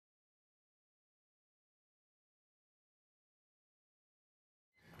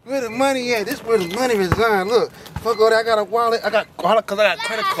Where the money at? This where the money resides. Look, fuck all that. I got a wallet. Cause I got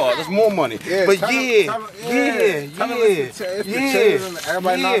credit card. There's more money. Yeah, but yeah. I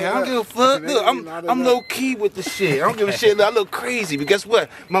don't give a fuck. Look, I'm low key with the shit. I don't give a shit. Look, I look crazy, but guess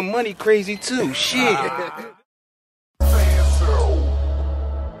what? My money crazy too. Shit.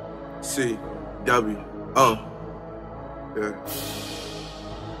 C-W-O.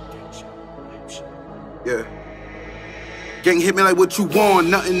 Yeah. Gang hit me like what you want,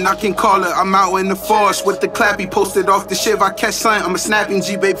 nothing I can call it. I'm out in the forest with the clappy, posted off the shit. If I catch something, I'm a snapping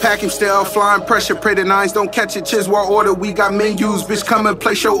G-Bay packing, still flying pressure. Pray the nines don't catch it, Chiswa order. We got menus, bitch, come and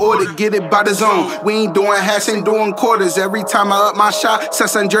place your order. Get it by the zone. We ain't doing hats, ain't doing quarters. Every time I up my shot,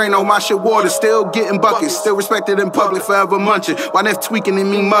 set sun drain on my shit water. Still getting buckets, still respected in public, forever munching. Why they tweaking and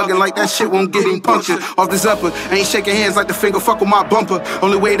me mugging like that shit won't get him punctured. Off this upper, ain't shaking hands like the finger fuck with my bumper.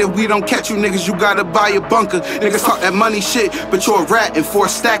 Only way that we don't catch you niggas, you gotta buy a bunker. Niggas talk that money shit, but you're a rat and for a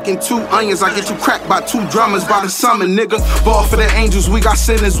stack and 2 onions. I get you cracked by 2 drummers by the summer, nigga. Ball for the angels, we got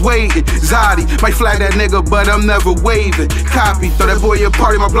sinners waiting. Zodi might flag that nigga, but I'm never waving. Copy, throw that boy a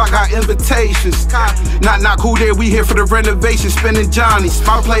party, my block got invitations. Knock, who there? We here for the renovation, spending Johnnies.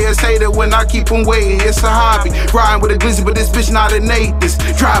 My players hate it when I keep them waiting. It's a hobby, riding with a glizzy, but this bitch not a Nathan's.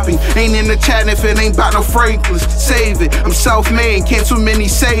 Dropping, ain't in the chat if it ain't about no Franklins. Save it, I'm self-made, can't too many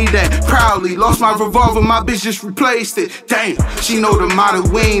say that. Proudly, lost my revolver, my bitch just replaced it. Damn, she know the motto,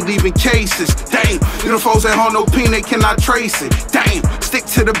 we ain't leaving cases. Damn, little folks at home, no peanut, cannot trace it. Damn, stick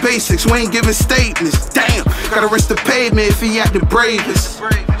to the basics, we ain't giving statements. Damn, gotta rinse the pavement if he act the bravest.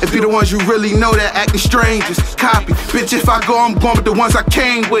 It be the ones you really know that acting strangers. Copy, bitch, if I go, I'm going with the ones I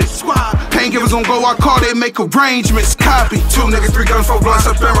came with. Pain givers don't go, I call, they make arrangements. Copy, 2 niggas, 3 guns, 4 blunts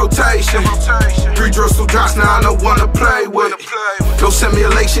up in rotation. 3 drills, 2 drops, now I know one to play with. No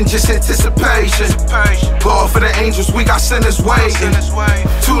simulation, just anticipation. Ball for the angels, we got sinners waiting.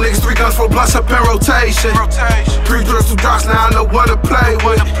 2 niggas, 3 guns, 4 blunts up in rotation. 3 drills, 2 drops, now I know what to play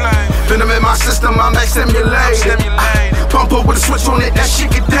with. Venom in my system, I'm like stimulated. Pump up with a switch on it, that shit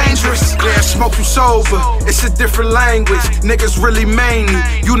get dangerous. Yeah, smoke you sober, it's a different language. Niggas really made me,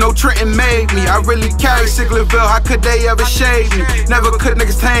 you know Trenton made me. I really carry Siglerville, how could they ever shade me? Never could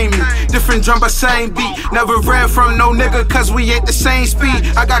niggas tame me, different drum but same beat. Never ran from no nigga cause we ain't the same speed.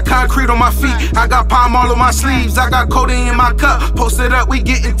 I got concrete on my feet, I got palm all on my sleeves. I got codeine in my cup, posted up, we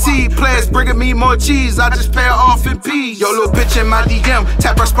getting tea. Players bringing me more cheese, I just pay her off in peas. Yo, little bitch in my DM,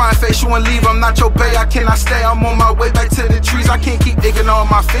 tap her spine, face you and leave. I'm not your bae, I cannot stay, I'm on my way back to the trees. I can't keep digging all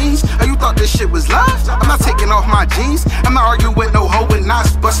my fiends. Oh, you thought this shit was love? I'm not taking off my jeans. I'm not arguing with no hoe with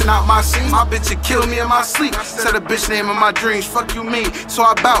knots, busting out my seams. My bitch would kill me in my sleep. Said a bitch name in my dreams. Fuck you mean? So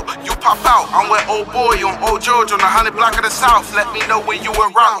I bout, you pop out. I'm with old boy on Old George on the 100 block of the South. Let me know when you en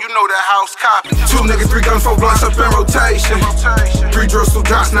route. You know that house copy. 2 niggas, 3 guns, 4 blunts up in rotation. 3 drills, 2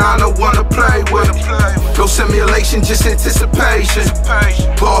 drops, now I know one to play with. No simulation, just anticipation.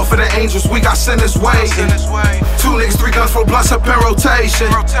 Ball for the angels, we got sinners waiting. 2 niggas, 3 guns, 4 blunts up in rotation.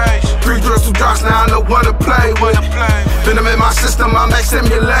 3 drills, 2 drops, now I know what to play with. Venom in my system, I'm like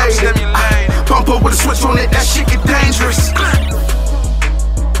stimulated. Pump up with a switch on it, that shit get dangerous.